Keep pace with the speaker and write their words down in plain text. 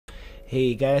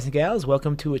Hey guys and gals,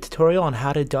 welcome to a tutorial on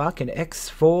how to dock an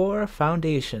X4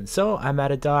 Foundation. So I'm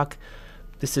at a dock.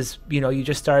 This is, you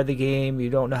just started the game, you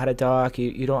don't know how to dock,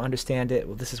 you don't understand it.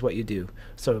 Well, this is what you do.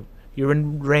 So you're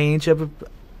in range of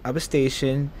a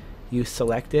station, you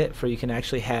select it for you can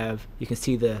actually have, you can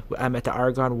see I'm at the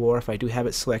Argonne Wharf, I do have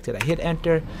it selected. I hit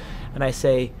enter and I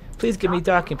say, please give me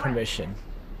docking permission.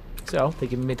 So they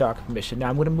give me dock permission. Now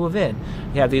I'm going to move in.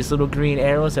 You have these little green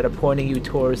arrows that are pointing you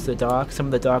towards the dock. Some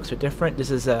of the docks are different.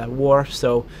 This is a wharf,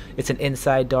 so it's an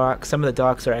inside dock. Some of the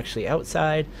docks are actually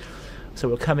outside. So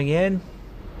we're coming in,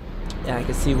 and I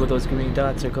can see where those green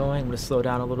dots are going. I'm going to slow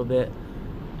down a little bit.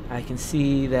 I can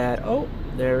see that, oh,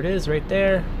 there it is right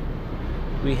there.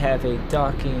 We have a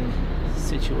docking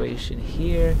situation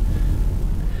here.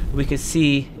 We can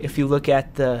see, if you look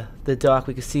at the dock,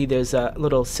 we can see there's a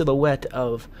little silhouette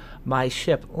of my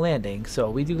ship landing. So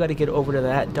we do got to get over to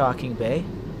that docking bay.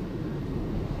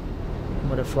 I'm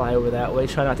going to fly over that way.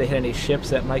 Try not to hit any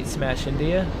ships that might smash into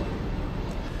you.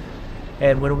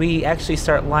 And when we actually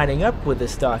start lining up with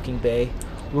this docking bay,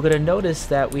 we're going to notice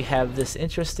that we have this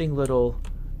interesting little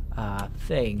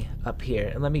thing up here.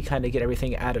 And let me kind of get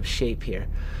everything out of shape here.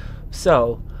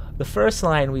 So the first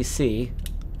line we see,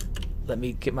 let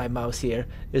me get my mouse here,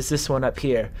 is this one up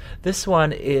here. This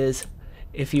one is,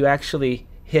 if you actually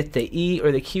hit the E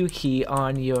or the Q key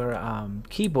on your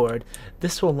keyboard,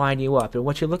 this will line you up, and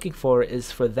what you're looking for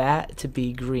is for that to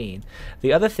be green.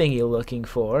 The other thing you're looking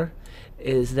for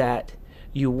is that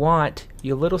you want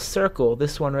your little circle,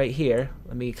 this one right here,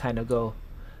 let me kind of go,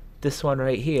 this one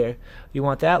right here, you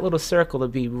want that little circle to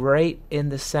be right in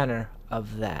the center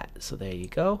of that. So there you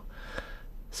go.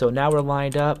 So now we're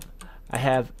lined up. I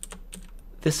have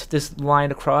this line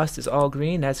across is all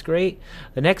green. That's great.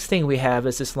 The next thing we have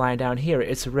is this line down here.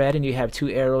 It's red, and you have two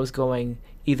arrows going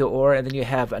either or, and then you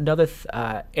have another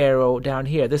arrow down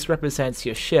here. This represents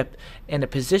your ship and the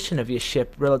position of your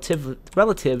ship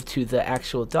relative to the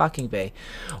actual docking bay.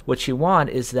 What you want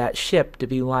is that ship to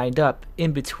be lined up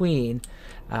in between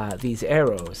these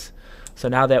arrows. So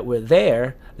now that we're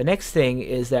there, the next thing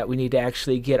is that we need to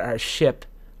actually get our ship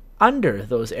under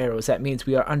those arrows. That means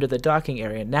we are under the docking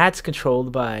area, and that's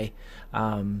controlled by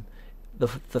the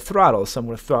throttle. So I'm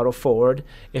going to throttle forward.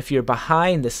 If you're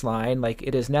behind this line, like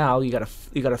it is now, you gotta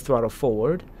throttle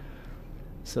forward.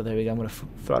 So there we go. I'm going to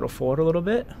throttle forward a little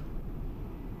bit.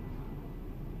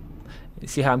 You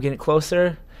see how I'm getting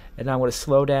closer, and now I'm going to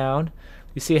slow down.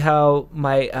 You see how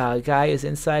my guy is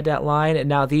inside that line, and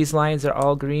now these lines are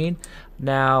all green.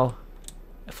 Now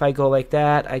if I go like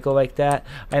that, I go like that.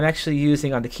 I'm actually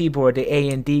using on the keyboard the A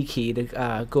and D key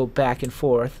to go back and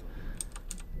forth.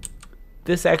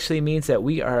 This actually means that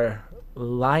we are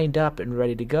lined up and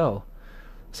ready to go.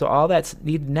 So all that's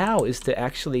needed now is to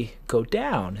actually go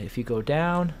down. If you go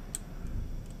down,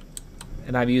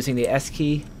 and I'm using the S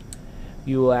key,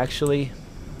 you will actually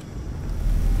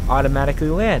automatically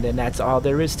land, and that's all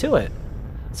there is to it.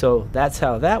 So that's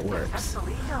how that works.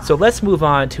 So let's move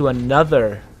on to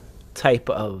another type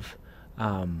of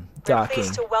docking. We're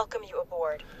pleased to welcome you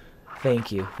aboard.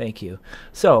 Thank you, thank you.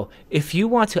 So if you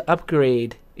want to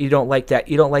upgrade, you don't like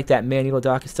that manual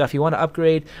docking stuff, you want to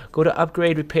upgrade, go to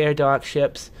upgrade, repair, dock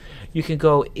ships. You can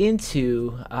go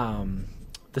into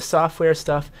the software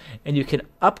stuff, and you can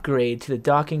upgrade to the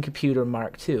Docking Computer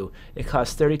Mark II. It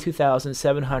costs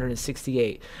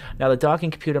 $32,768. Now the Docking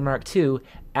Computer Mark II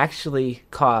actually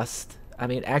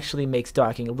actually makes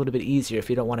docking a little bit easier if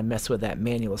you don't want to mess with that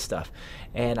manual stuff.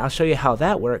 And I'll show you how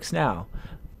that works now.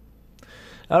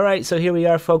 Alright, so here we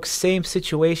are, folks. Same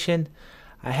situation.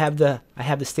 I have the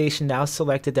station now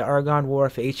selected, the Argonne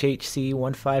Wharf HHC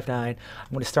 159.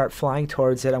 I'm going to start flying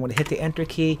towards it. I'm going to hit the enter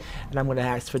key, and I'm going to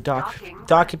ask for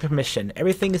docking permission.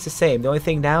 Everything is the same. The only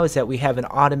thing now is that we have an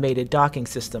automated docking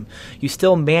system. You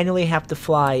still manually have to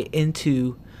fly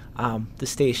into the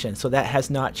station, so that has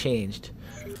not changed.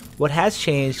 What has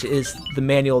changed is the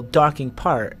manual docking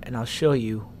part, and I'll show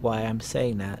you why I'm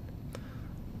saying that.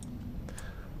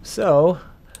 So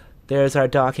there's our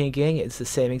docking again. It's the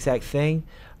same exact thing.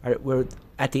 We're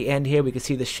at the end here. We can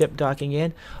see the ship docking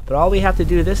in, but all we have to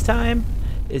do this time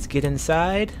is get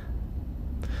inside.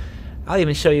 I'll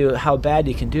even show you how bad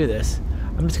you can do this.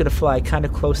 I'm just going to fly kind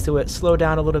of close to it, slow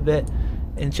down a little bit,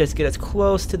 and just get as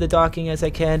close to the docking as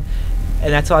I can,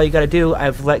 and that's all you got to do.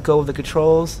 I've let go of the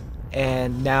controls,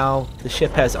 and now the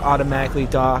ship has automatically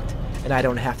docked, and I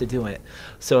don't have to do it.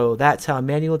 So that's how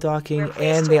manual docking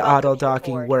and the auto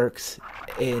docking works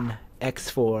in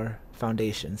X4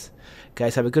 Foundations.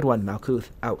 Guys, have a good one. Malkuth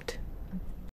out.